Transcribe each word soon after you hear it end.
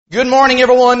Good morning,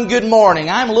 everyone. Good morning.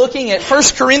 I'm looking at 1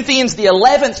 Corinthians, the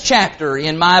 11th chapter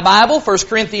in my Bible, 1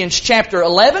 Corinthians chapter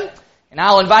 11. And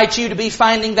I'll invite you to be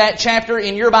finding that chapter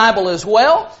in your Bible as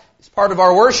well. This part of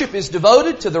our worship is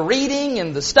devoted to the reading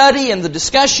and the study and the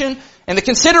discussion and the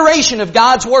consideration of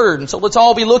God's Word. And so let's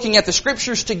all be looking at the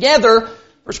Scriptures together.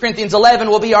 1 Corinthians 11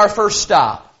 will be our first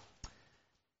stop.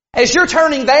 As you're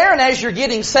turning there and as you're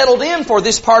getting settled in for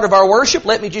this part of our worship,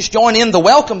 let me just join in the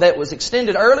welcome that was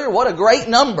extended earlier. What a great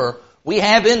number we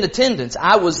have in attendance.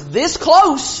 I was this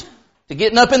close to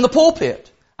getting up in the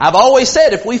pulpit. I've always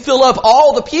said if we fill up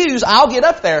all the pews, I'll get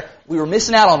up there. We were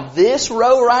missing out on this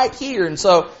row right here. And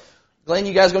so, Glenn,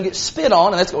 you guys are going to get spit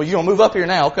on. And that's, you're going to move up here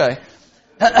now. Okay.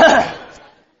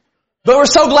 But we're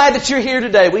so glad that you're here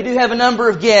today. We do have a number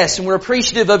of guests and we're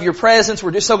appreciative of your presence.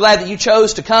 We're just so glad that you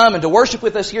chose to come and to worship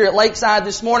with us here at Lakeside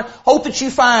this morning. Hope that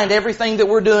you find everything that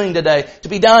we're doing today to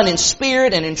be done in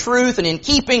spirit and in truth and in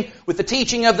keeping with the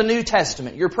teaching of the New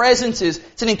Testament. Your presence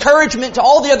it's an encouragement to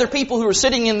all the other people who are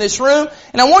sitting in this room.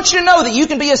 And I want you to know that you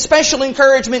can be a special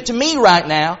encouragement to me right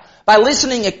now by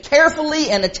listening carefully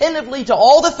and attentively to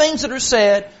all the things that are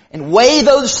said and weigh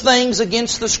those things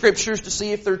against the Scriptures to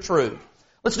see if they're true.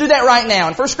 Let's do that right now.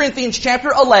 In 1 Corinthians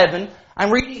chapter 11, I'm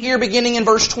reading here beginning in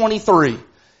verse 23.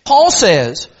 Paul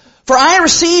says, "For I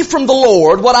received from the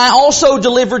Lord what I also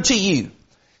delivered to you,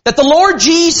 that the Lord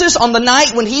Jesus on the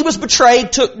night when he was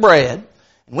betrayed took bread,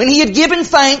 and when he had given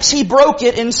thanks, he broke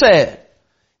it and said,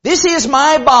 'This is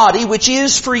my body which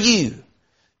is for you.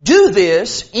 Do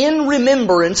this in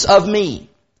remembrance of me.'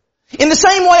 In the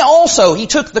same way also he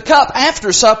took the cup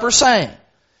after supper, saying,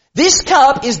 'This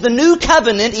cup is the new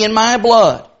covenant in my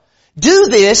blood. Do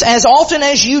this as often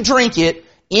as you drink it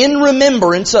in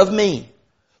remembrance of me.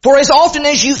 For as often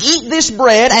as you eat this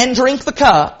bread and drink the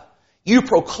cup, you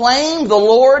proclaim the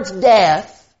Lord's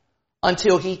death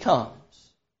until he comes.'"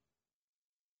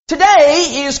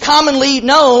 Today is commonly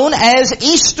known as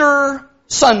Easter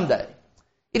Sunday.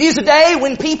 It is a day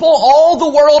when people all the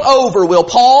world over will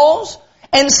pause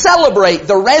and celebrate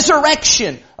the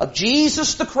resurrection of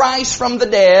Jesus the Christ from the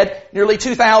dead nearly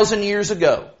 2,000 years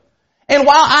ago. And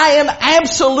while I am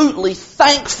absolutely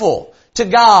thankful to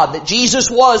God that Jesus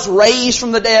was raised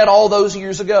from the dead all those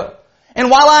years ago,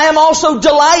 and while I am also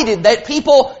delighted that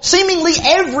people seemingly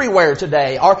everywhere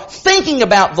today are thinking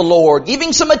about the Lord,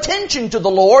 giving some attention to the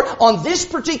Lord on this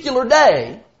particular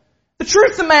day, the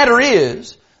truth of the matter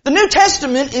is, the New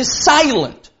Testament is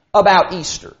silent about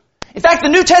Easter. In fact, the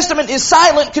New Testament is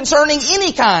silent concerning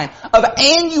any kind of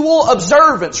annual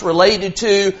observance related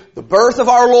to the birth of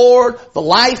our Lord, the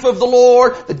life of the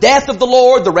Lord, the death of the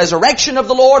Lord, the resurrection of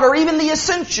the Lord, or even the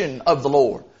ascension of the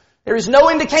Lord. There is no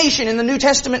indication in the New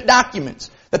Testament documents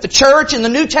that the church in the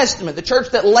New Testament, the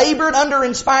church that labored under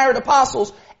inspired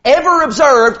apostles, ever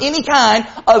observed any kind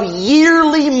of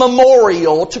yearly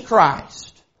memorial to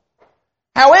Christ.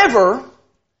 However,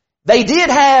 they did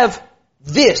have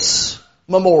this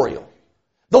memorial.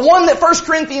 The one that 1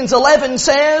 Corinthians 11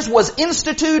 says was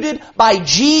instituted by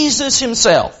Jesus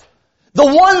himself. The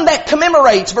one that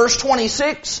commemorates, verse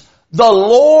 26, the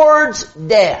Lord's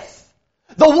death.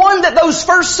 The one that those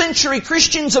first century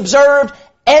Christians observed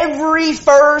every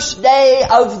first day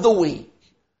of the week.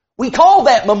 We call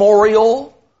that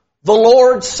memorial the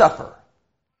Lord's Supper.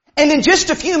 And in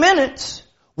just a few minutes,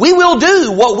 we will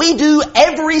do what we do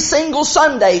every single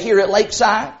Sunday here at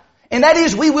Lakeside. And that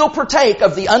is, we will partake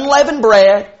of the unleavened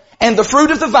bread and the fruit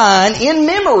of the vine in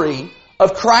memory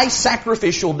of Christ's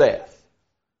sacrificial death.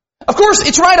 Of course,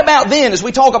 it's right about then, as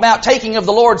we talk about taking of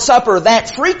the Lord's Supper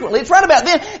that frequently, it's right about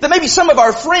then that maybe some of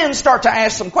our friends start to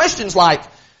ask some questions like,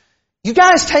 "You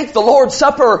guys take the Lord's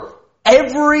Supper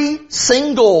every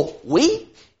single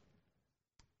week?"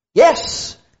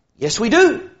 Yes. Yes, we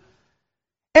do.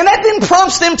 And that then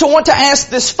prompts them to want to ask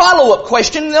this follow-up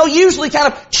question. They'll usually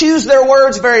kind of choose their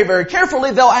words very, very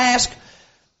carefully. They'll ask,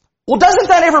 well, doesn't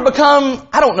that ever become,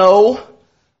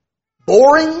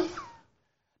 boring?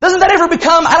 Doesn't that ever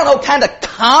become, kind of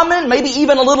common, maybe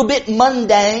even a little bit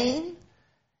mundane?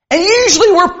 And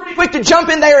usually we're pretty quick to jump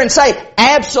in there and say,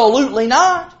 absolutely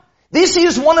not. This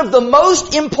is one of the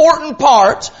most important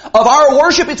parts of our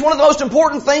worship. It's one of the most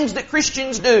important things that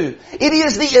Christians do. It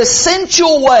is the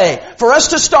essential way for us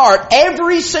to start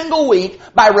every single week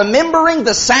by remembering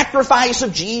the sacrifice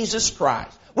of Jesus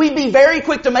Christ. We'd be very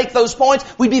quick to make those points.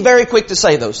 We'd be very quick to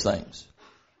say those things.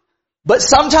 But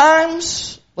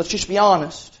sometimes, let's just be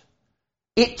honest,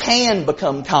 it can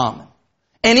become common.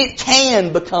 And it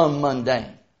can become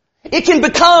mundane. It can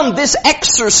become this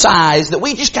exercise that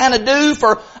we just kind of do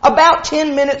for about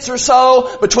 10 minutes or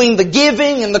so between the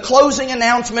giving and the closing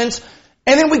announcements,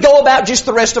 and then we go about just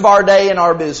the rest of our day and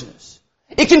our business.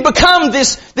 It can become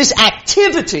this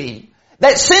activity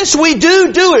that since we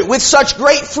do it with such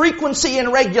great frequency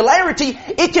and regularity,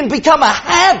 it can become a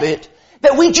habit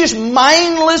that we just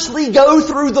mindlessly go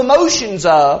through the motions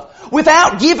of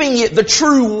without giving it the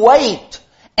true weight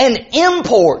and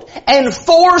import and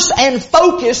force and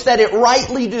focus that it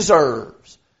rightly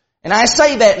deserves. And I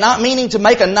say that not meaning to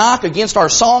make a knock against our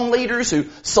song leaders who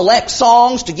select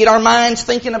songs to get our minds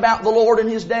thinking about the Lord and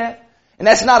His death. And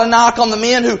that's not a knock on the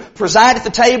men who preside at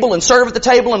the table and serve at the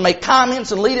table and make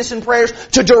comments and lead us in prayers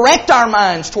to direct our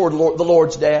minds toward the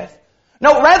Lord's death.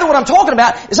 No, rather what I'm talking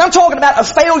about is I'm talking about a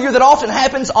failure that often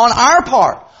happens on our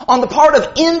part, on the part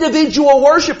of individual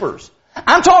worshipers.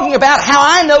 I'm talking about how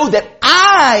I know that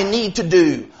I need to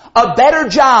do a better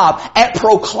job at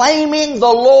proclaiming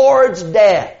the Lord's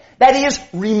death. That is,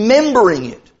 remembering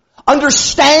it,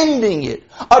 understanding it,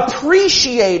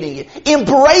 appreciating it,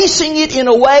 embracing it in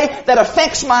a way that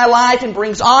affects my life and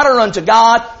brings honor unto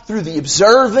God through the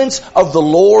observance of the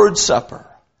Lord's Supper.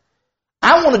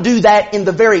 I want to do that in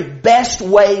the very best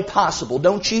way possible,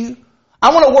 don't you?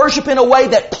 I want to worship in a way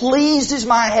that pleases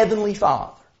my Heavenly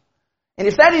Father. And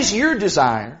if that is your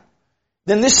desire,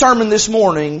 then this sermon this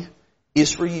morning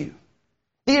is for you.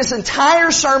 This entire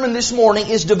sermon this morning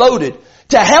is devoted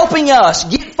to helping us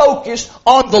get focused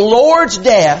on the Lord's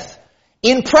death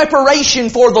in preparation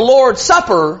for the Lord's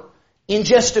Supper in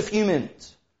just a few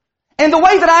minutes. And the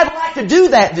way that I'd like to do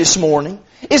that this morning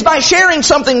is by sharing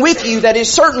something with you that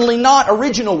is certainly not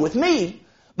original with me,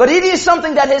 but it is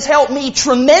something that has helped me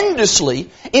tremendously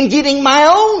in getting my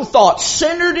own thoughts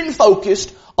centered and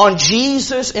focused on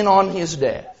Jesus and on His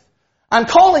death. I'm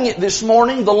calling it this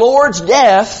morning the Lord's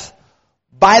death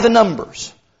by the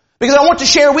numbers. Because I want to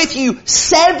share with you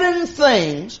 7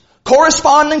 things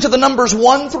corresponding to the numbers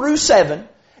 1 through 7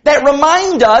 that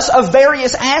remind us of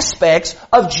various aspects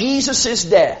of Jesus'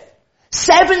 death.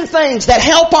 7 things that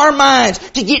help our minds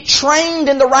to get trained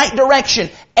in the right direction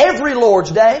every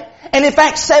Lord's Day. And in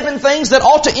fact, 7 things that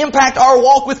ought to impact our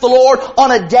walk with the Lord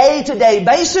on a day-to-day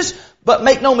basis. But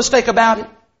make no mistake about it,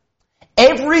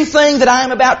 everything that I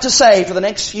am about to say for the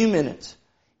next few minutes,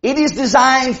 it is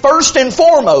designed first and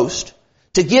foremost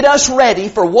to get us ready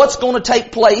for what's going to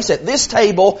take place at this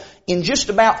table in just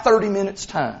about 30 minutes'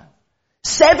 time.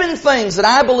 7 things that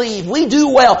I believe we do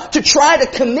well to try to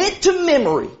commit to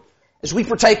memory as we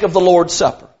partake of the Lord's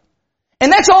Supper.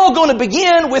 And that's all going to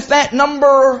begin with that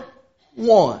number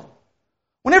 1.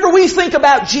 Whenever we think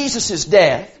about Jesus'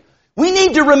 death, we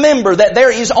need to remember that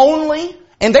there is only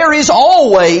and there is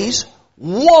always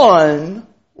one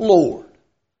Lord.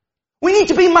 We need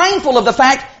to be mindful of the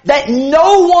fact that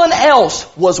no one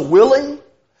else was willing,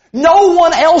 no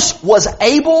one else was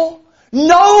able,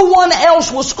 no one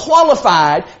else was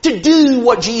qualified to do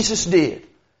what Jesus did.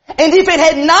 And if it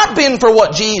had not been for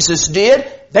what Jesus did,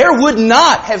 there would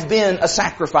not have been a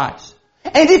sacrifice.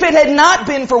 And if it had not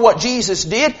been for what Jesus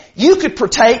did, you could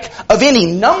partake of any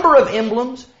number of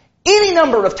emblems, any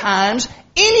number of times,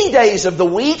 any days of the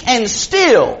week, and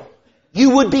still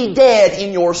you would be dead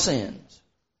in your sins.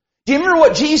 Do you remember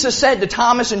what Jesus said to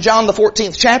Thomas in John the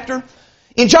 14th chapter?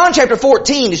 In John chapter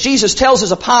 14, as Jesus tells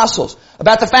His apostles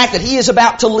about the fact that He is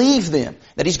about to leave them,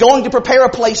 that He's going to prepare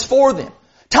a place for them,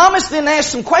 Thomas then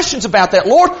asked some questions about that.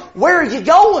 Lord, where are you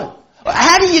going?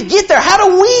 How do you get there? How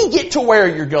do we get to where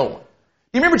you're going?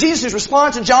 Do you remember Jesus'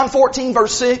 response in John 14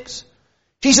 verse 6?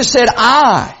 Jesus said,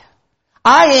 I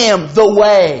am the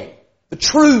way, the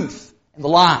truth, and the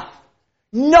life.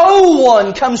 No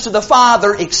one comes to the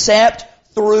Father except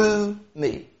through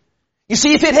me. You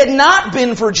see, if it had not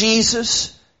been for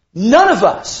Jesus, none of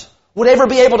us would ever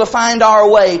be able to find our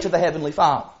way to the Heavenly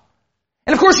Father.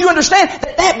 And of course you understand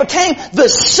that that became the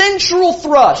central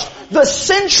thrust, the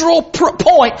central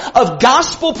point of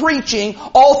gospel preaching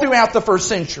all throughout the first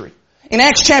century. In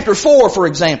Acts chapter 4, for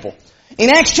example, in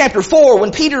Acts chapter 4,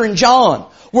 when Peter and John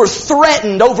were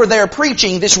threatened over their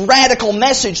preaching this radical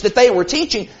message that they were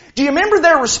teaching, do you remember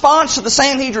their response to the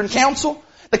Sanhedrin Council?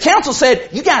 The council said,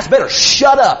 you guys better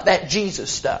shut up that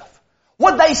Jesus stuff.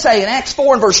 What'd they say in Acts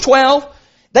 4 and verse 12?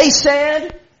 They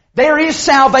said, there is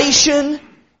salvation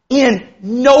in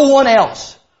no one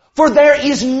else. For there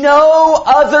is no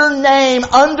other name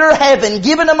under heaven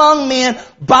given among men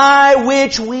by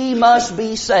which we must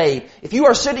be saved. If you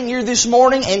are sitting here this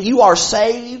morning and you are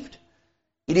saved,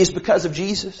 it is because of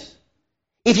Jesus.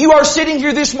 If you are sitting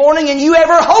here this morning and you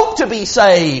ever hope to be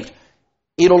saved,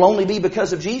 it'll only be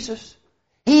because of Jesus.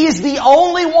 He is the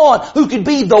only one who could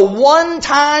be the one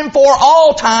time for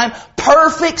all time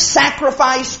perfect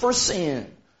sacrifice for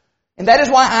sin. And that is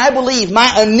why I believe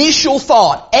my initial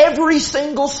thought every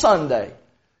single Sunday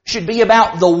should be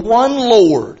about the one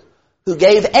Lord who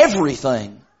gave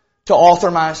everything to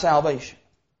author my salvation.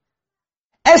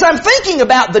 As I'm thinking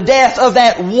about the death of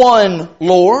that one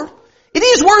Lord, it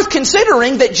is worth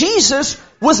considering that Jesus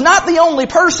was not the only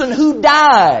person who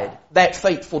died that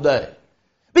fateful day.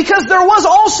 Because there was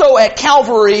also at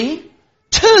Calvary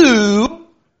 2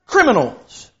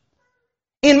 criminals.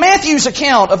 In Matthew's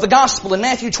account of the gospel in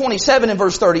Matthew 27 and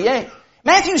verse 38,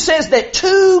 Matthew says that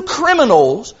 2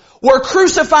 criminals were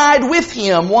crucified with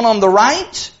Him, one on the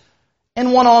right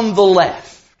and one on the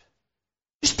left.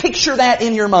 Just picture that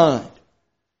in your mind.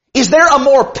 Is there a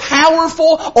more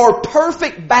powerful or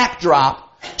perfect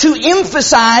backdrop to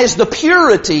emphasize the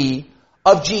purity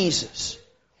of Jesus?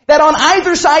 That on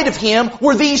either side of Him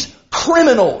were these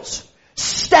criminals,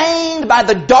 stained by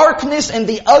the darkness and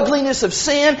the ugliness of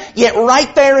sin, yet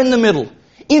right there in the middle,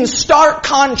 in stark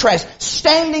contrast,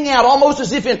 standing out almost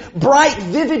as if in bright,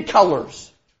 vivid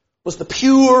colors, was the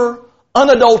pure,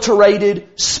 unadulterated,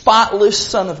 spotless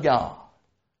Son of God.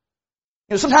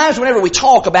 You know, sometimes whenever we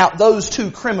talk about those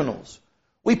 2 criminals,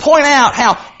 we point out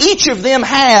how each of them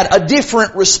had a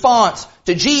different response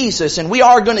to Jesus, and we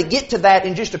are going to get to that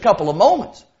in just a couple of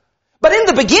moments. But in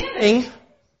the beginning,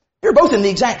 they're both in the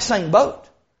exact same boat.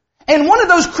 And one of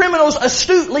those criminals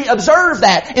astutely observed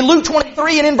that in Luke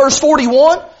 23 and in verse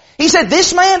 41. He said,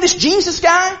 this man, this Jesus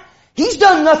guy, he's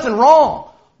done nothing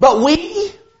wrong. But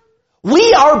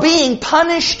we are being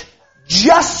punished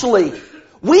justly.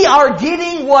 We are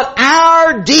getting what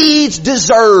our deeds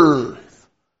deserve.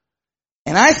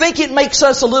 And I think it makes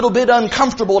us a little bit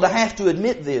uncomfortable to have to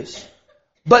admit this.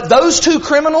 But those 2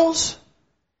 criminals,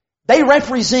 they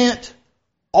represent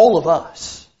all of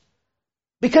us.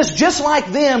 Because just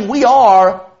like them, we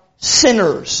are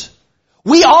sinners.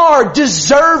 We are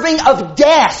deserving of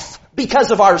death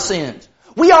because of our sins.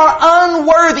 We are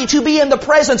unworthy to be in the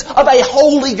presence of a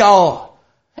holy God.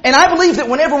 And I believe that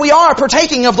whenever we are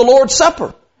partaking of the Lord's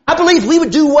Supper, I believe we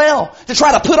would do well to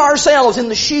try to put ourselves in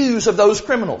the shoes of those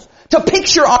criminals. To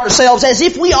picture ourselves as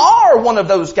if we are one of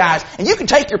those guys. And you can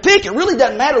take your pick. It really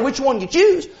doesn't matter which one you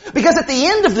choose. Because at the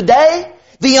end of the day,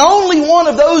 the only one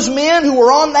of those men who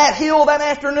were on that hill that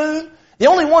afternoon, the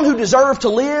only one who deserved to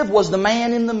live was the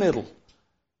man in the middle.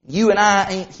 You and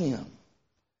I ain't him.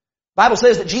 The Bible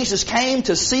says that Jesus came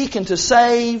to seek and to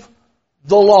save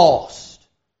the lost.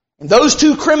 And those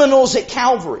 2 criminals at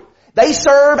Calvary, they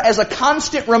serve as a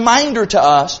constant reminder to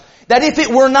us that if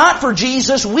it were not for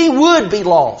Jesus, we would be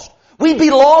lost. We'd be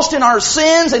lost in our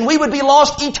sins, and we would be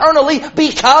lost eternally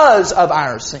because of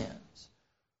our sins.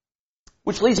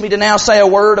 Which leads me to now say a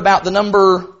word about the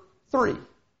number 3.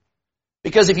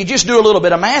 Because if you just do a little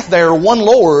bit of math there, 1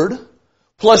 Lord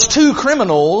plus 2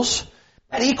 criminals,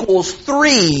 that equals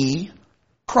 3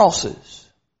 crosses.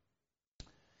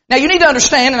 Now you need to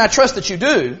understand, and I trust that you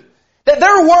do, that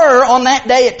there were, on that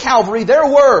day at Calvary, there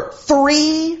were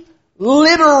 3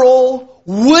 literal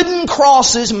wooden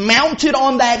crosses mounted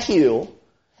on that hill.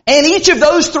 And each of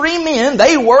those 3 men,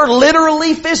 they were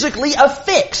literally, physically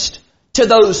affixed to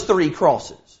those 3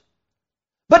 crosses.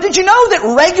 But did you know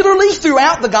that regularly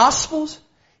throughout the Gospels,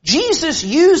 Jesus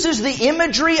uses the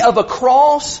imagery of a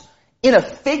cross in a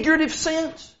figurative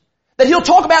sense? That He'll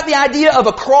talk about the idea of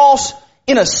a cross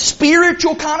in a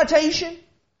spiritual connotation?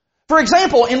 For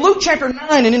example, in Luke chapter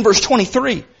 9 and in verse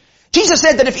 23, Jesus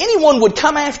said that if anyone would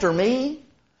come after me,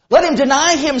 let him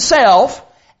deny himself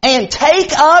and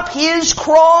take up his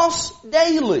cross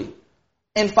daily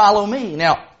and follow me.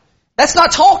 Now, that's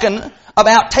not talking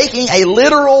about taking a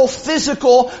literal,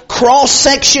 physical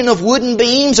cross-section of wooden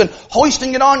beams and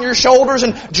hoisting it on your shoulders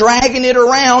and dragging it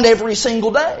around every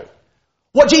single day.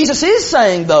 What Jesus is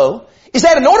saying, though, is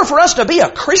that in order for us to be a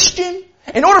Christian,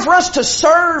 in order for us to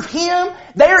serve Him,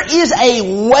 there is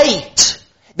a weight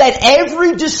that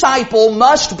every disciple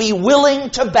must be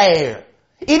willing to bear.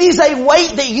 It is a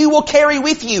weight that you will carry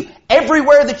with you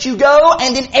everywhere that you go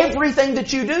and in everything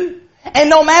that you do. And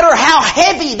no matter how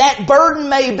heavy that burden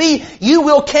may be, you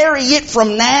will carry it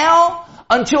from now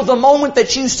until the moment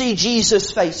that you see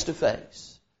Jesus face to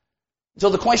face. So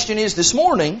the question is this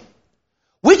morning,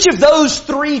 which of those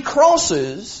 3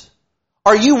 crosses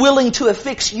are you willing to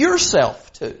affix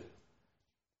yourself to?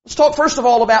 Let's talk first of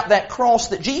all about that cross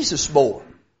that Jesus bore.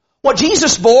 What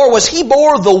Jesus bore was He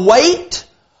bore the weight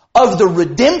of the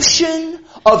redemption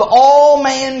of all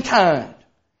mankind.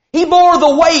 He bore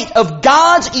the weight of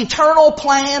God's eternal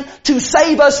plan to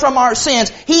save us from our sins.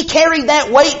 He carried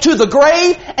that weight to the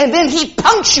grave, and then He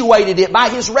punctuated it by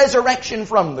His resurrection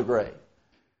from the grave.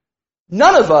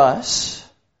 None of us,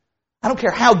 I don't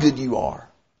care how good you are,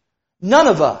 none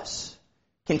of us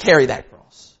can carry that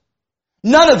cross.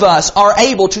 None of us are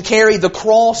able to carry the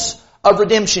cross of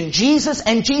redemption. Jesus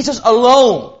and Jesus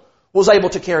alone was able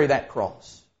to carry that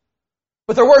cross.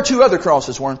 But there were two other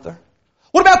crosses, weren't there?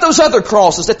 What about those other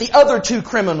crosses that the other two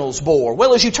criminals bore?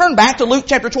 Well, as you turn back to Luke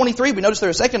chapter 23, we noticed there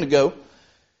a second ago.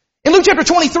 In Luke chapter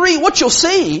 23, what you'll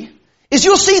see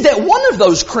that one of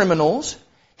those criminals,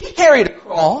 he carried a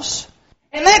cross,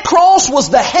 and that cross was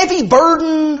the heavy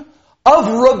burden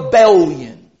of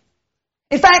rebellion.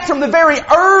 In fact, from the very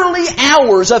early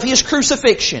hours of his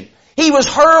crucifixion, he was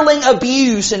hurling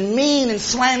abuse and mean and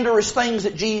slanderous things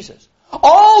at Jesus.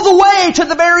 All the way to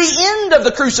the very end of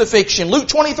the crucifixion. Luke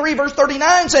 23 verse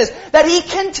 39 says that he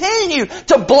continued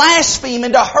to blaspheme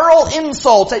and to hurl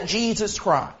insults at Jesus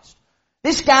Christ.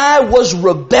 This guy was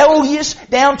rebellious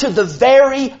down to the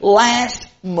very last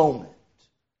moment.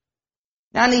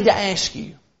 Now I need to ask you,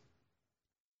 and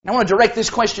I want to direct this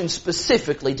question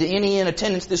specifically to any in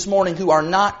attendance this morning who are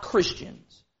not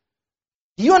Christians.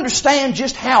 Do you understand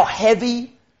just how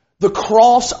heavy the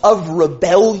cross of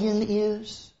rebellion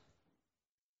is?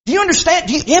 Do you understand?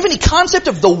 Do you have any concept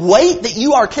of the weight that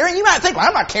you are carrying? You might think, well,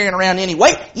 I'm not carrying around any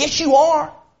weight. Yes, you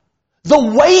are. The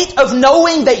weight of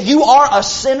knowing that you are a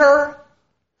sinner,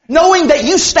 knowing that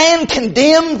you stand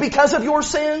condemned because of your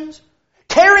sins,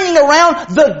 carrying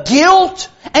around the guilt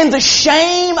and the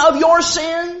shame of your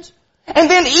sins,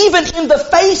 and then even in the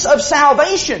face of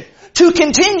salvation, to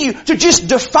continue to just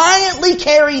defiantly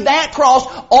carry that cross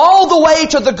all the way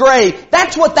to the grave.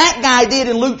 That's what that guy did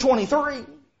in Luke 23.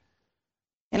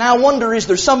 And I wonder, is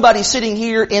there somebody sitting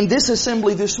here in this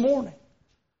assembly this morning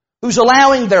who's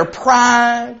allowing their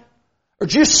pride or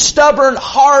just stubborn,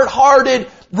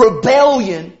 hard-hearted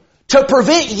rebellion to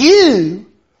prevent you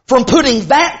from putting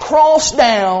that cross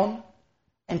down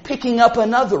and picking up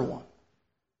another one?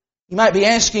 You might be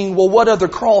asking, well, what other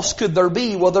cross could there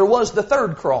be? Well, there was the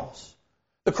third cross.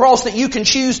 The cross that you can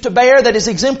choose to bear that is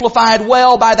exemplified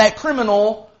well by that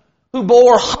criminal who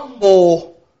bore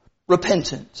humble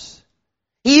repentance.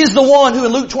 He is the one who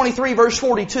in Luke 23 verse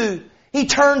 42, he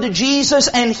turned to Jesus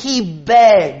and he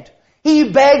begged.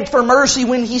 He begged for mercy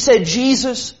when he said,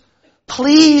 Jesus,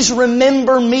 please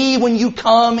remember me when you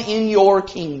come in your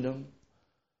kingdom.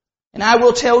 And I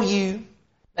will tell you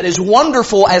that as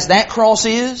wonderful as that cross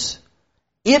is,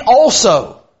 it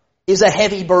also is a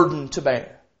heavy burden to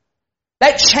bear.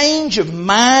 That change of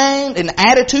mind and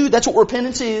attitude, that's what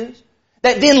repentance is,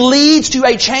 that then leads to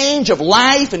a change of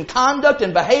life and conduct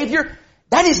and behavior.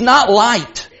 That is not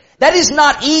light. That is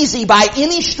not easy by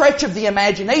any stretch of the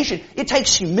imagination. It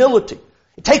takes humility.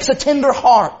 It takes a tender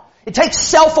heart. It takes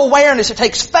self-awareness. It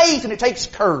takes faith and it takes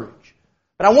courage.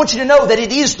 But I want you to know that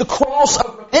it is the cross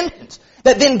of repentance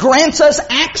that then grants us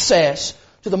access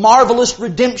to the marvelous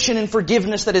redemption and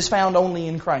forgiveness that is found only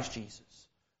in Christ Jesus.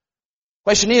 The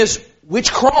question is,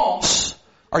 which cross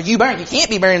are you bearing? You can't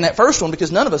be bearing that first one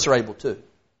because none of us are able to.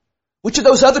 Which of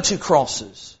those other two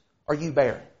crosses are you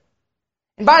bearing?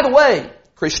 And by the way,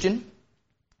 Christian,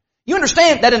 you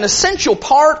understand that an essential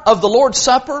part of the Lord's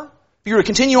Supper, if you were to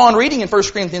continue on reading in 1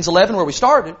 Corinthians 11 where we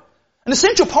started, an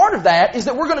essential part of that is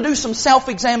that we're going to do some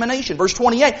self-examination. Verse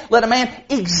 28, let a man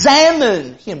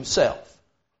examine himself.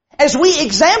 As we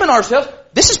examine ourselves,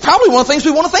 this is probably one of the things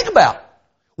we want to think about.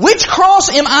 Which cross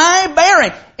am I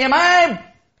bearing? Am I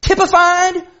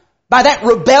typified by that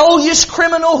rebellious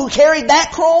criminal who carried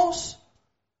that cross?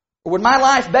 Or would my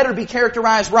life better be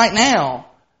characterized right now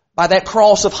by that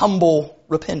cross of humble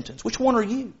repentance? Which one are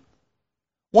you?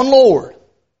 One Lord,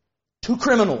 two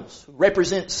criminals who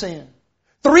represent sin,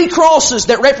 three crosses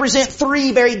that represent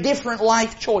three very different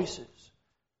life choices.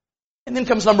 And then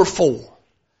comes number 4.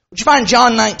 Would you find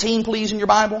John 19, please, in your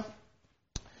Bible?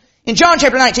 In John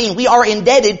chapter 19, we are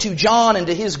indebted to John and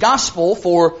to his gospel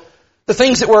for the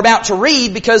things that we're about to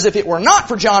read, because if it were not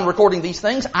for John recording these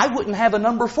things, I wouldn't have a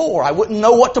number 4. I wouldn't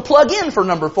know what to plug in for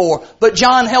number 4. But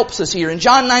John helps us here. In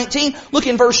John 19, look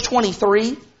in verse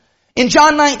 23. In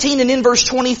John 19 and in verse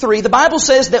 23, the Bible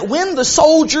says that when the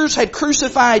soldiers had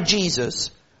crucified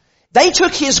Jesus, they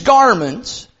took his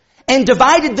garments and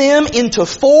divided them into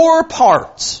 4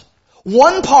 parts.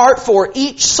 1 part for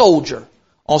each soldier,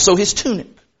 also his tunic.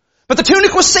 But the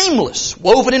tunic was seamless,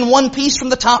 woven in one piece from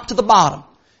the top to the bottom.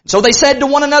 So they said to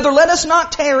one another, let us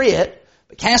not tear it,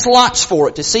 but cast lots for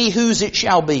it to see whose it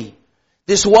shall be.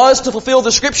 This was to fulfill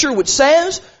the scripture which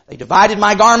says, they divided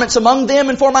my garments among them,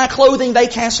 and for my clothing they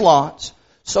cast lots.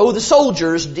 So the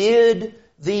soldiers did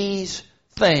these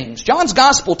things. John's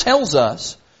gospel tells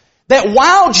us that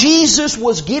while Jesus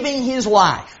was giving his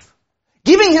life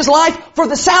for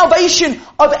the salvation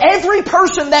of every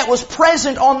person that was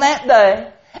present on that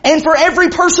day, and for every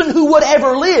person who would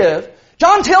ever live,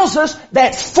 John tells us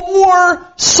that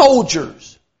 4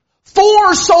 soldiers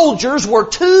were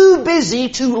too busy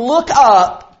to look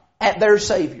up at their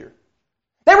Savior.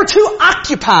 They were too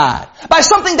occupied by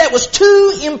something that was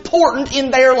too important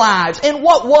in their lives. And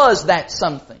what was that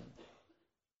something?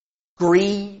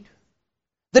 Greed.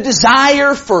 The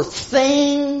desire for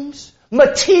things,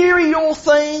 material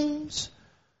things.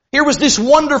 Here was this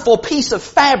wonderful piece of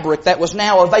fabric that was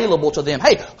now available to them.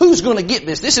 Hey, who's going to get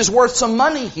this? This is worth some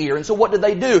money here. And so what did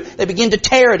they do? They began to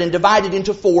tear it and divide it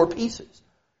into 4 pieces.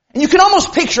 And you can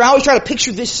almost picture, I always try to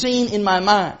picture this scene in my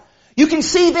mind. You can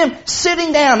see them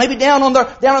sitting down, maybe down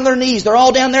on their knees. They're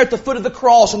all down there at the foot of the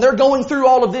cross, and they're going through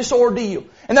all of this ordeal.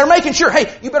 And they're making sure,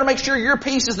 hey, you better make sure your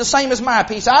piece is the same as my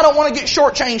piece. I don't want to get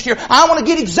shortchanged here. I want to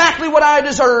get exactly what I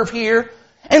deserve here.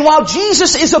 And while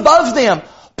Jesus is above them,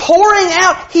 pouring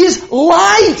out His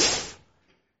life,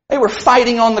 they were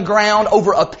fighting on the ground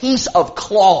over a piece of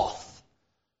cloth.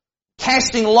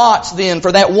 Casting lots then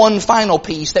for that one final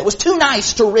piece that was too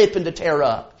nice to rip and to tear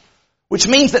up. Which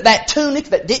means that tunic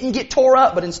that didn't get tore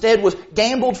up but instead was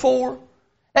gambled for,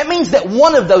 that means that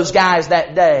one of those guys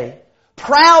that day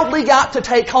proudly got to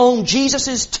take home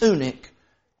Jesus' tunic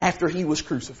after He was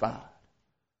crucified.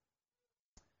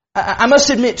 I must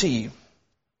admit to you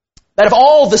that of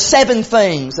all the 7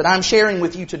 things that I'm sharing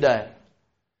with you today,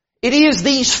 it is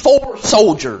these 4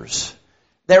 soldiers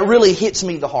that really hits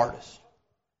me the hardest.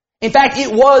 In fact,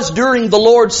 it was during the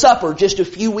Lord's Supper just a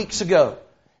few weeks ago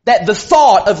that the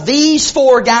thought of these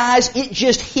 4 guys, it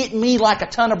just hit me like a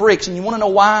ton of bricks. And you want to know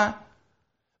why?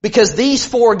 Because these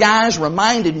 4 guys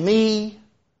reminded me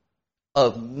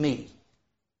of me.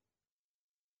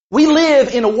 We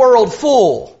live in a world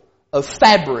full of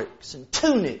fabrics and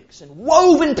tunics and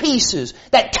woven pieces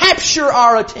that capture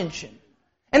our attention.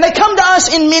 And they come to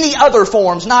us in many other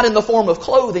forms, not in the form of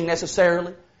clothing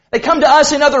necessarily. They come to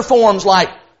us in other forms like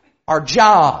our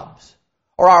jobs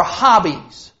or our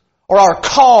hobbies, or our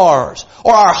cars,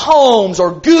 or our homes,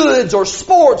 or goods, or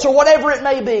sports, or whatever it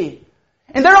may be.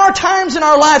 And there are times in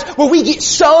our lives where we get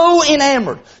so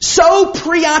enamored, so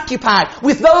preoccupied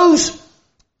with those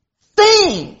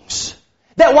things,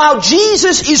 that while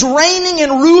Jesus is reigning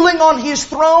and ruling on His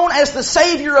throne as the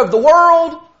Savior of the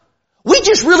world, we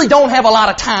just really don't have a lot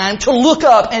of time to look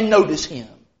up and notice Him.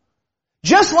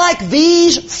 Just like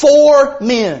these 4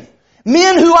 men.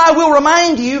 Men who I will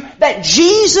remind you that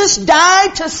Jesus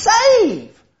died to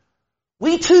save.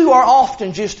 We too are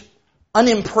often just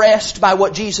unimpressed by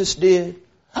what Jesus did.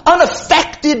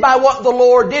 Unaffected by what the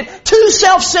Lord did. Too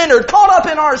self-centered, caught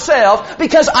up in ourselves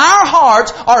because our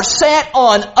hearts are set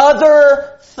on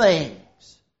other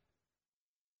things.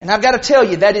 And I've got to tell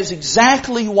you, that is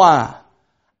exactly why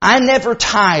I never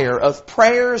tire of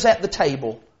prayers at the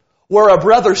table where a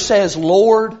brother says,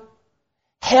 Lord,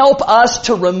 help us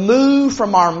to remove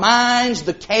from our minds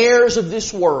the cares of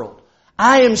this world.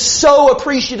 I am so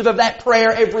appreciative of that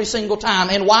prayer every single time.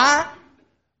 And why?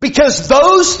 Because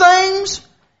those things,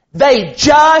 they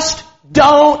just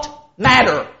don't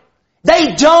matter.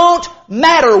 They don't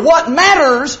matter. What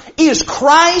matters is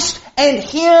Christ and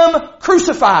Him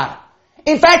crucified.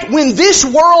 In fact, when this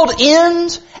world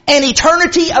ends and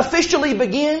eternity officially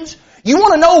begins, you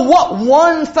want to know what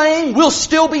one thing we'll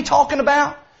still be talking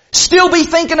about? Still be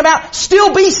thinking about,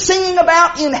 still be singing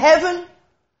about in heaven?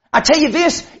 I tell you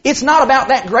this, it's not about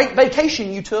that great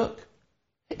vacation you took.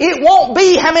 It won't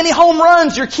be how many home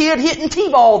runs your kid hit in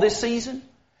T-ball this season.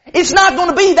 It's not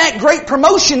going to be that great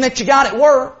promotion that you got at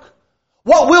work.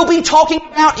 What we'll be talking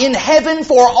about in heaven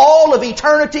for all of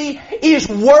eternity is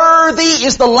worthy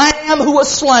is the Lamb who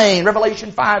was slain.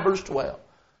 Revelation 5 verse 12.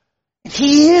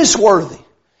 He is worthy.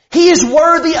 He is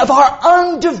worthy of our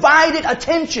undivided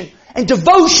attention and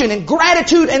devotion and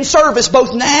gratitude and service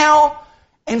both now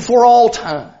and for all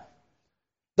time.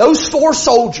 Those 4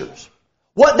 soldiers,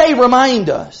 what they remind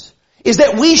us is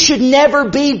that we should never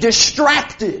be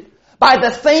distracted by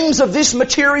the things of this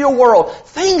material world,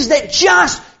 things that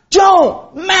just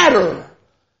don't matter.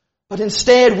 But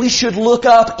instead we should look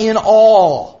up in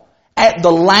awe at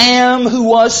the Lamb who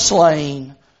was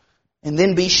slain and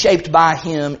then be shaped by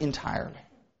Him entirely.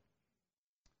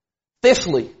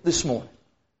 Fifthly, this morning,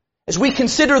 as we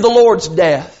consider the Lord's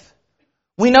death,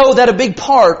 we know that a big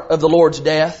part of the Lord's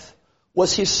death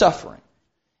was His suffering.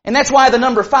 And that's why the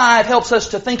number 5 helps us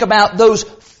to think about those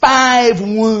 5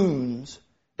 wounds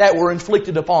that were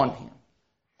inflicted upon Him.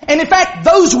 And in fact,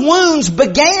 those wounds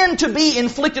began to be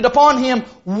inflicted upon Him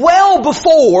well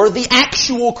before the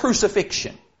actual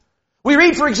crucifixion. We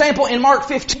read, for example, in Mark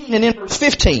 15 and in verse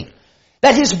 15,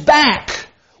 that His back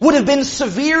would have been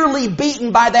severely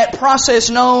beaten by that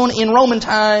process known in Roman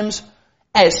times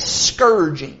as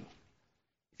scourging.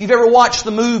 If you've ever watched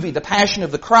the movie, The Passion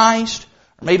of the Christ,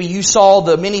 or maybe you saw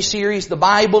the miniseries, The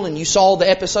Bible, and you saw the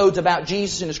episodes about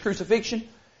Jesus and His crucifixion,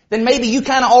 then maybe you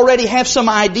kind of already have some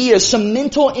ideas, some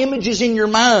mental images in your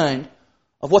mind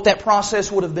of what that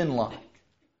process would have been like.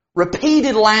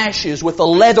 Repeated lashes with a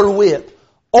leather whip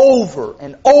over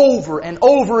and over and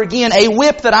over again. A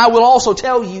whip that I will also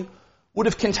tell you would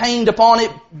have contained upon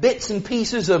it bits and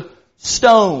pieces of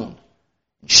stone,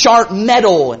 sharp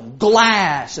metal and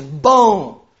glass and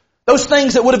bone. Those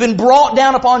things that would have been brought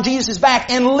down upon Jesus' back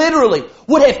and literally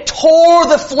would have tore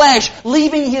the flesh,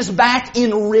 leaving His back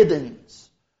in ribbons.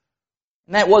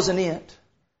 And that wasn't it.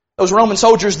 Those Roman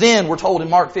soldiers then, we're told in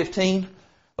Mark 15,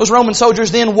 those Roman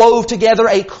soldiers then wove together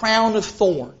a crown of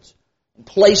thorns and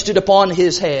placed it upon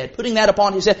His head. Putting that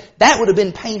upon His head, that would have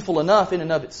been painful enough in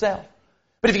and of itself.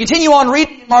 But if you continue on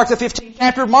reading Mark the 15th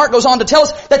chapter, Mark goes on to tell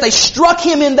us that they struck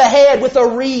Him in the head with a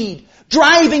reed,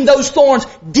 driving those thorns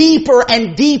deeper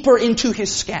and deeper into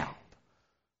His scalp.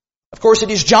 Of course, it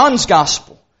is John's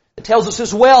Gospel that tells us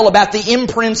as well about the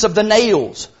imprints of the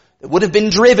nails that would have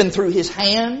been driven through His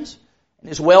hands and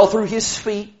as well through His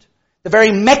feet. The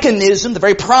very mechanism, the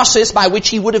very process by which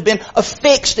He would have been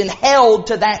affixed and held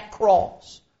to that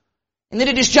cross. And then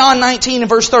it is John 19 and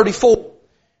verse 34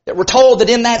 that we're told that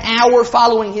in that hour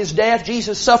following His death,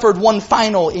 Jesus suffered one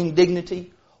final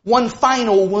indignity, one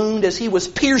final wound as He was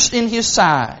pierced in His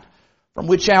side, from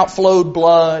which outflowed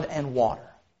blood and water.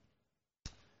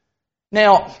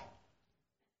 Now,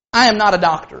 I am not a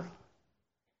doctor,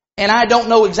 and I don't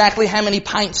know exactly how many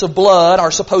pints of blood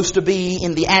are supposed to be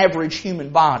in the average human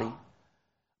body.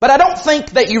 But I don't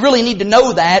think that you really need to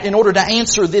know that in order to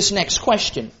answer this next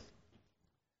question.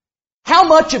 How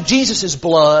much of Jesus'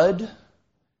 blood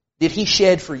did He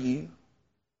shed for you?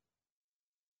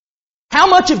 How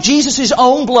much of Jesus'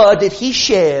 own blood did He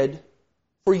shed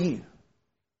for you?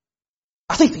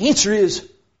 I think the answer is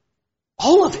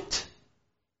all of it.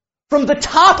 From the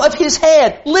top of His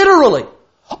head, literally,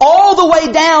 all the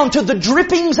way down to the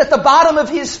drippings at the bottom of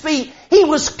His feet, He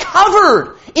was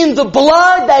covered in the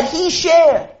blood that He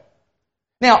shed.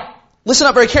 Now, listen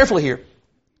up very carefully here.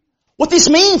 What this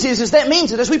means is that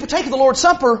means that as we partake of the Lord's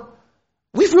Supper,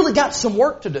 we've really got some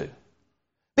work to do.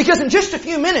 Because in just a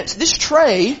few minutes, this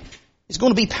tray is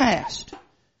going to be passed.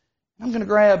 I'm going to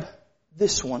grab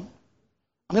this one.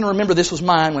 I'm going to remember this was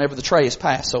mine whenever the tray is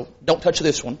passed, so don't touch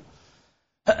this one.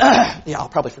 Yeah, I'll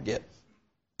probably forget.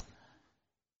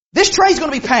 This tray is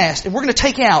going to be passed, and we're going to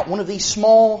take out one of these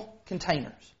small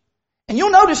containers. And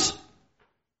you'll notice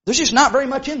there's just not very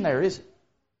much in there, is it?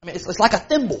 I mean, it's like a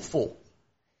thimble full.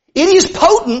 It is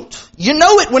potent. You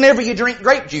know it whenever you drink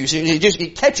grape juice.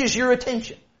 It catches your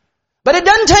attention. But it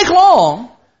doesn't take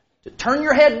long to turn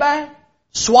your head back,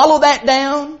 swallow that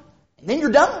down, and then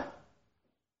you're done.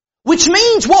 Which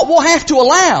means what we'll have to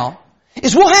allow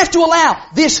is we'll have to allow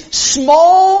this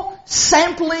small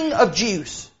sampling of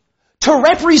juice to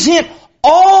represent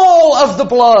all of the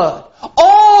blood,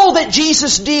 all that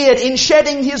Jesus did in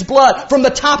shedding His blood from the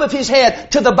top of His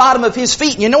head to the bottom of His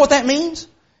feet. And you know what that means?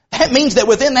 That means that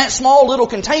within that small little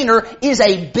container is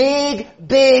a big,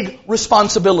 big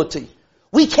responsibility.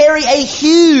 We carry a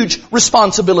huge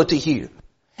responsibility here.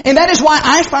 And that is why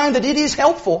I find that it is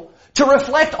helpful to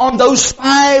reflect on those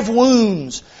 5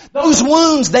 wounds. Those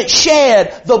wounds that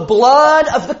shed the blood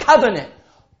of the covenant,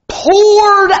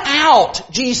 poured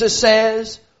out, Jesus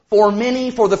says, for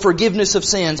many for the forgiveness of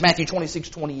sins. Matthew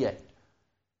 26:28.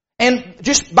 And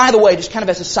just, by the way, just kind of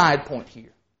as a side point here.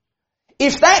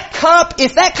 If that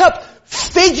cup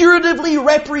figuratively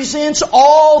represents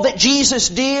all that Jesus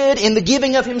did in the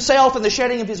giving of Himself and the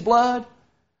shedding of His blood,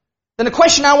 then the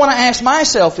question I want to ask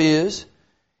myself is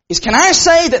can I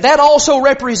say that that also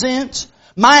represents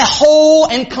my whole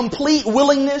and complete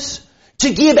willingness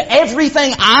to give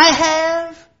everything I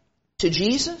have to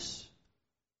Jesus?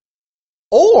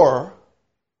 Or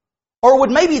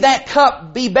would maybe that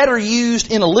cup be better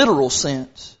used in a literal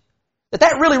sense?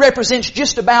 That really represents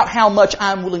just about how much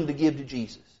I'm willing to give to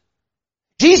Jesus.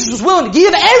 Jesus was willing to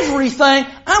give everything.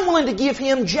 I'm willing to give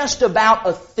Him just about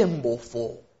a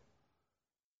thimbleful.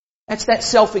 That's that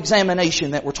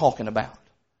self-examination that we're talking about.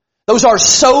 Those are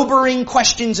sobering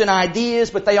questions and ideas,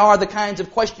 but they are the kinds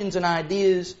of questions and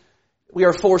ideas we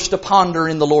are forced to ponder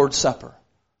in the Lord's Supper.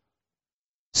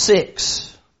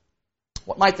 6.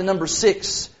 What might the number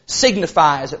 6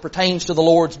 signify as it pertains to the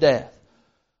Lord's death?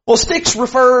 Well, 6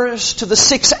 refers to the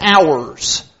 6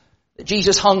 hours that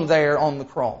Jesus hung there on the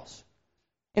cross.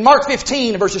 In Mark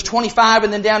 15, verses 25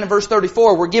 and then down in verse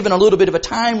 34, we're given a little bit of a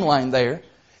timeline there.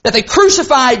 That they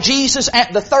crucified Jesus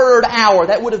at the 3rd hour.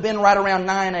 That would have been right around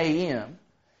 9 a.m.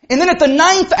 And then at the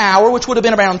 9th hour, which would have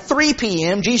been around 3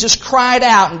 p.m., Jesus cried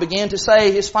out and began to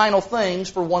say His final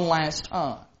things for one last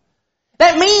time.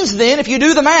 That means then, if you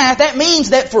do the math, that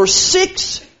means that for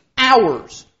 6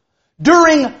 hours,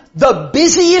 during the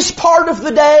busiest part of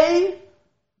the day,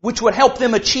 which would help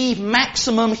them achieve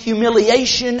maximum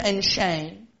humiliation and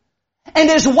shame, and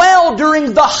as well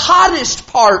during the hottest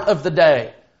part of the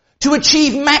day, to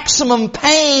achieve maximum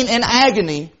pain and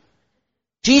agony,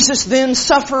 Jesus then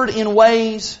suffered in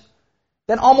ways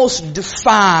that almost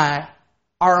defy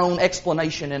our own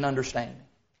explanation and understanding.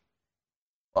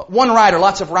 One writer,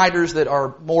 lots of writers that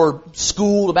are more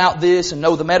schooled about this and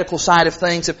know the medical side of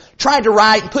things, have tried to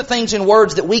write and put things in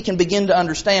words that we can begin to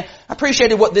understand. I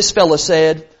appreciated what this fellow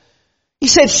said. He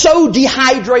said, so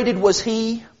dehydrated was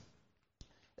he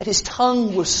that his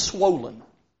tongue was swollen.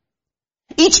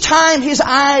 Each time his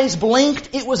eyes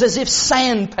blinked, it was as if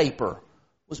sandpaper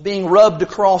was being rubbed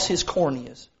across his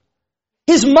corneas.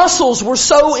 His muscles were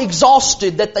so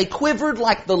exhausted that they quivered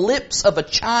like the lips of a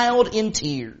child in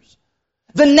tears.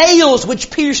 The nails which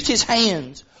pierced his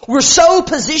hands were so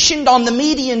positioned on the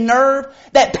median nerve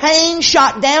that pain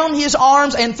shot down his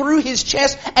arms and through his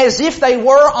chest as if they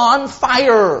were on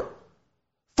fire.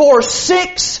 For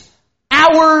 6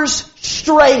 hours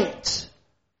straight,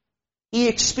 he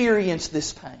experienced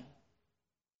this pain.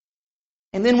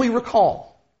 And then we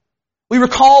recall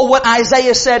what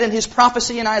Isaiah said in his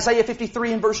prophecy in Isaiah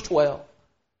 53 and verse 12.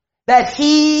 That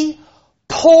he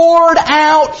poured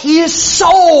out his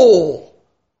soul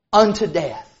unto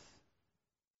death.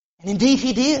 And indeed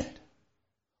he did.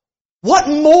 What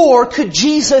more could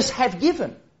Jesus have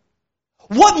given?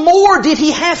 What more did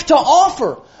he have to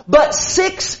offer but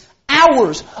 6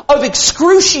 hours of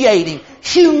excruciating,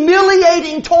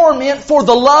 humiliating torment for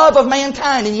the love of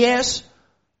mankind? And yes,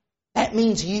 that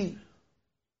means you.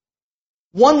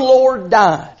 One Lord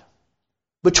died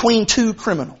between 2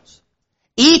 criminals,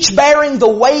 each bearing the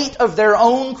weight of their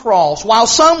own cross. While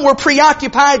some were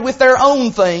preoccupied with their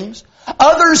own things,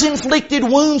 others inflicted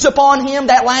wounds upon him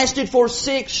that lasted for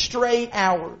 6 straight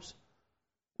hours.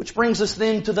 Which brings us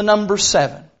then to the number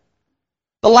 7.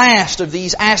 The last of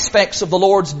these aspects of the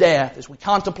Lord's death. As we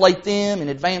contemplate them in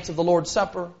advance of the Lord's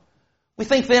Supper, we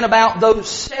think then about those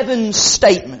 7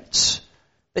 statements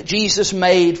that Jesus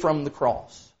made from the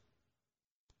cross.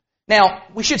 Now,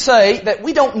 we should say that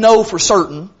we don't know for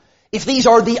certain if these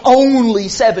are the only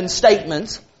 7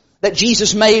 statements that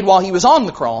Jesus made while he was on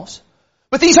the cross.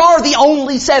 But these are the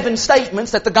only 7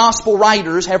 statements that the gospel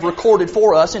writers have recorded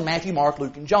for us in Matthew, Mark,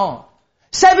 Luke, and John.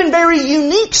 7 very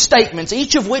unique statements,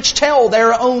 each of which tell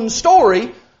their own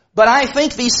story. But I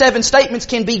think these 7 statements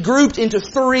can be grouped into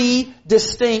 3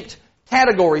 distinct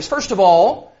categories. First of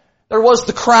all, there was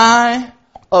the cry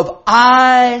of,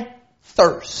 I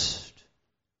thirst.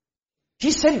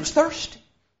 Jesus said he was thirsty.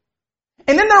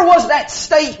 And then there was that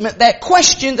statement, that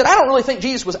question that I don't really think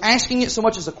Jesus was asking it so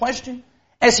much as a question,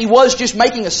 as he was just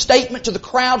making a statement to the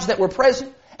crowds that were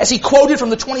present. As he quoted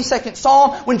from the 22nd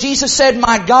Psalm when Jesus said,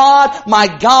 my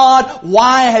God,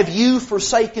 why have you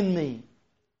forsaken me?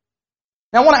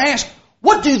 Now I want to ask,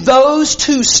 what do those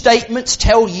 2 statements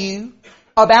tell you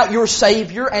about your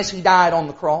Savior as he died on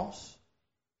the cross?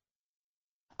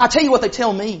 I'll tell you what they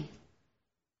tell me.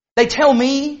 They tell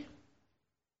me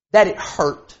that it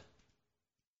hurt.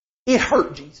 It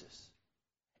hurt Jesus.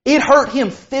 It hurt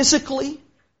him physically.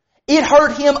 It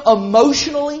hurt him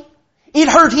emotionally. It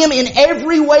hurt him in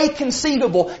every way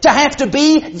conceivable to have to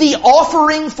be the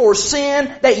offering for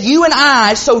sin that you and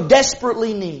I so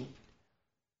desperately need.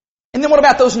 And then what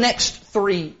about those next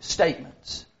 3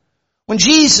 statements? When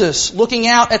Jesus, looking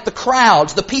out at the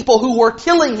crowds, the people who were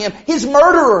killing him, his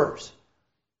murderers,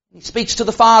 he speaks to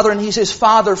the Father and he says,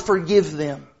 Father, forgive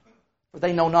them, for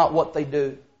they know not what they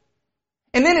do.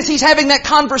 And then as he's having that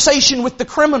conversation with the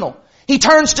criminal, he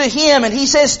turns to him and he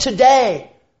says, Today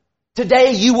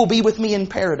you will be with me in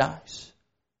paradise.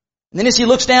 And then as he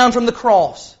looks down from the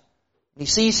cross, he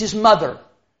sees his mother,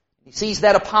 he sees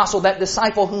that apostle, that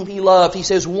disciple whom he loved, he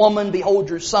says, Woman, behold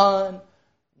your son.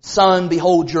 Son,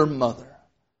 behold your mother.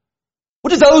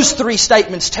 What do those 3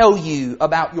 statements tell you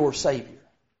about your Savior?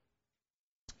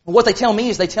 Well, what they tell me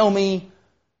is they tell me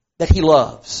that he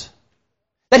loves.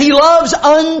 That he loves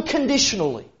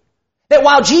unconditionally. That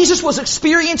while Jesus was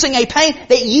experiencing a pain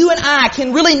that you and I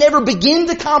can really never begin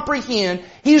to comprehend,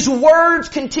 his words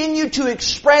continue to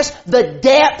express the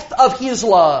depth of his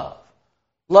love.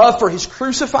 Love for his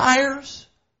crucifiers.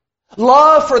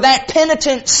 Love for that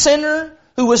penitent sinner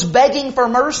who was begging for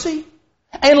mercy.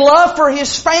 And love for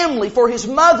his family, for his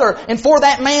mother, and for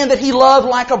that man that he loved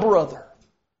like a brother.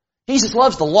 Jesus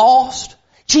loves the lost.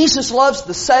 Jesus loves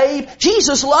the saved.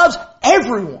 Jesus loves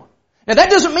everyone. Now that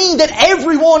doesn't mean that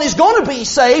everyone is going to be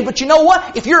saved, but you know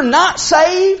what? If you're not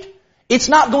saved, it's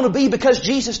not going to be because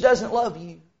Jesus doesn't love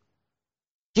you.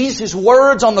 Jesus'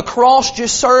 words on the cross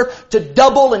just serve to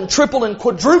double and triple and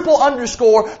quadruple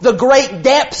underscore the great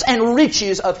depths and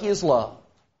riches of His love.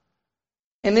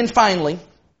 And then finally,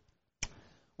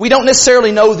 we don't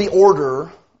necessarily know the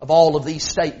order of all of these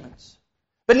statements.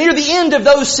 But near the end of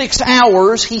those 6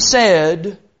 hours, He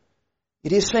said,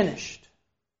 "It is finished.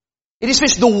 It is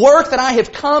finished. The work that I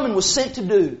have come and was sent to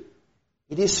do,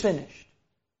 it is finished."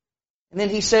 And then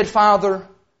He said, "Father,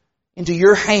 into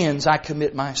your hands I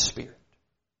commit my spirit."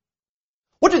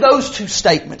 What do those two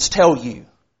statements tell you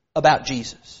about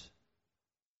Jesus?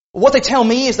 What they tell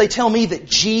me is they tell me that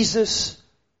Jesus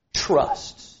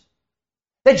trusts.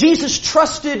 That Jesus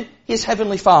trusted His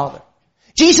Heavenly Father.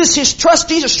 Jesus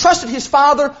trusted His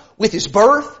Father with His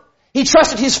birth. He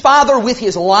trusted His Father with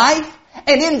His life.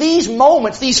 And in these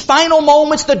moments, these final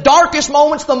moments, the darkest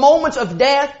moments, the moments of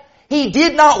death, He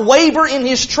did not waver in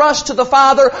His trust to the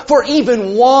Father for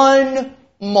even one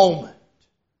moment.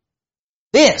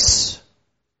 This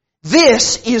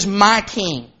is my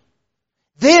King.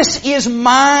 This is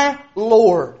my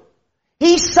Lord.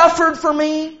 He suffered for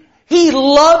me. He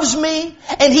loves me.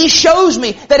 And He shows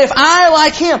me that if I,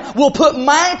 like Him, will put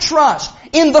my trust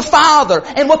in the Father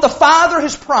and what the Father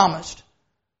has promised,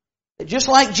 that just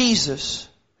like Jesus,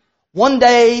 one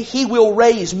day He will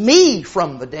raise me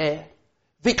from the dead,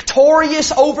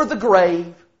 victorious over the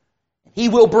grave. He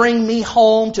will bring me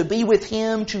home to be with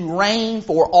Him, to reign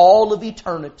for all of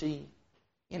eternity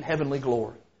in heavenly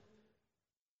glory.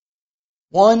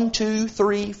 1, 2,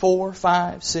 3, 4,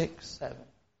 5, 6, 7.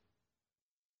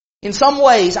 In some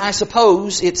ways, I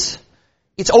suppose it's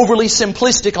overly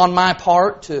simplistic on my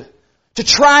part to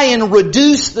try and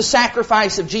reduce the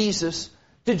sacrifice of Jesus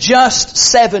to just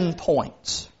 7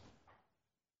 points.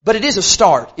 But it is a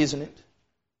start, isn't it?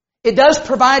 It does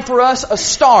provide for us a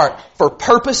start for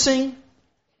purposing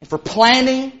and for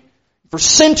planning, for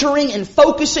centering and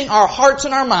focusing our hearts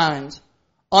and our minds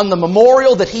on the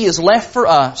memorial that He has left for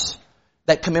us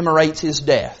that commemorates His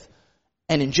death.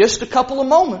 And in just a couple of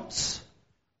moments,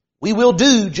 we will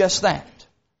do just that.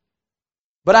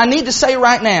 But I need to say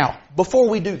right now, before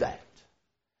we do that,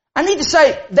 I need to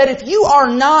say that if you are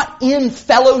not in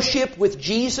fellowship with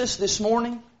Jesus this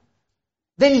morning,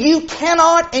 then you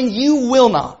cannot and you will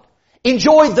not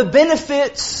enjoy the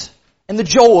benefits and the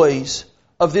joys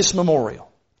of this memorial.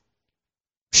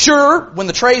 Sure, when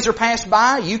the trays are passed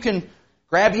by, you can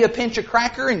grab you a pinch of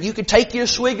cracker and you can take you a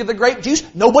swig of the grape juice.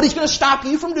 Nobody's going to stop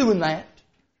you from doing that.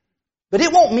 But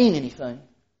it won't mean anything.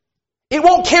 It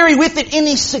won't carry with it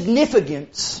any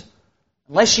significance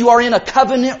unless you are in a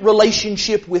covenant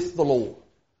relationship with the Lord.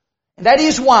 And that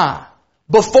is why,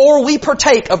 before we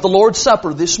partake of the Lord's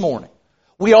Supper this morning,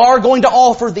 we are going to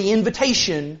offer the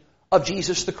invitation of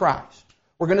Jesus the Christ.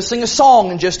 We're going to sing a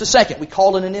song in just a second. We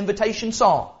call it an invitation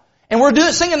song. And we're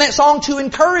singing that song to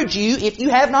encourage you, if you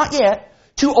have not yet,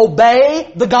 to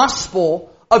obey the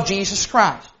gospel of Jesus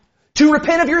Christ. To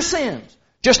repent of your sins,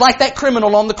 just like that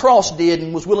criminal on the cross did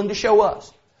and was willing to show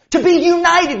us. To be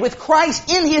united with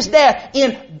Christ in His death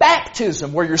in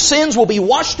baptism, where your sins will be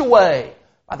washed away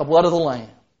by the blood of the Lamb.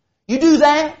 You do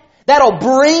that, that'll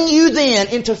bring you then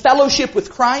into fellowship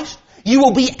with Christ. You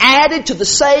will be added to the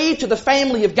saved, to the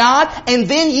family of God, and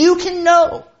then you can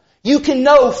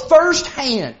know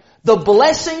firsthand the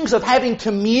blessings of having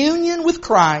communion with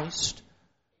Christ.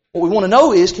 What we want to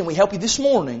know is, can we help you this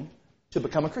morning to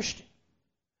become a Christian?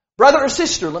 Brother or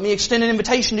sister, let me extend an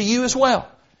invitation to you as well.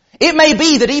 It may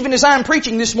be that even as I'm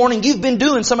preaching this morning, you've been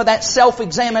doing some of that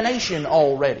self-examination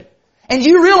already. And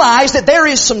you realize that there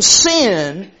is some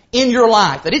sin in your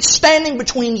life, that it's standing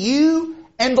between you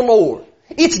and the Lord.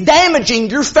 It's damaging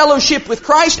your fellowship with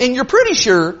Christ, and you're pretty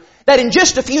sure that in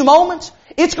just a few moments,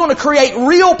 it's going to create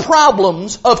real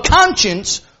problems of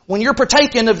conscience when you're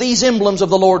partaking of these emblems of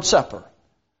the Lord's Supper.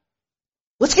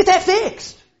 Let's get that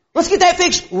fixed. Let's get that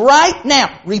fixed right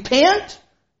now. Repent,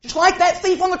 just like that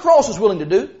thief on the cross was willing to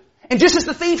do. And just as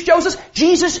the thief shows us,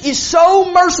 Jesus is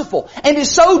so merciful and is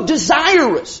so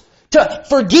desirous to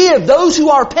forgive those who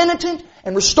are penitent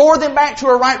and restore them back to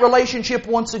a right relationship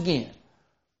once again.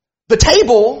 The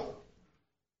table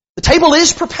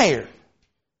is prepared.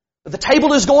 But the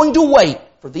table is going to wait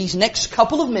for these next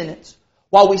couple of minutes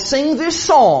while we sing this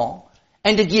song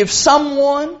and to give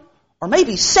someone, or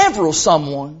maybe several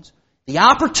someones, the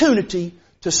opportunity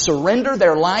to surrender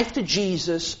their life to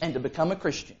Jesus and to become a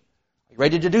Christian. Are you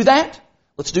ready to do that?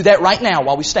 Let's do that right now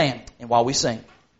while we stand and while we sing.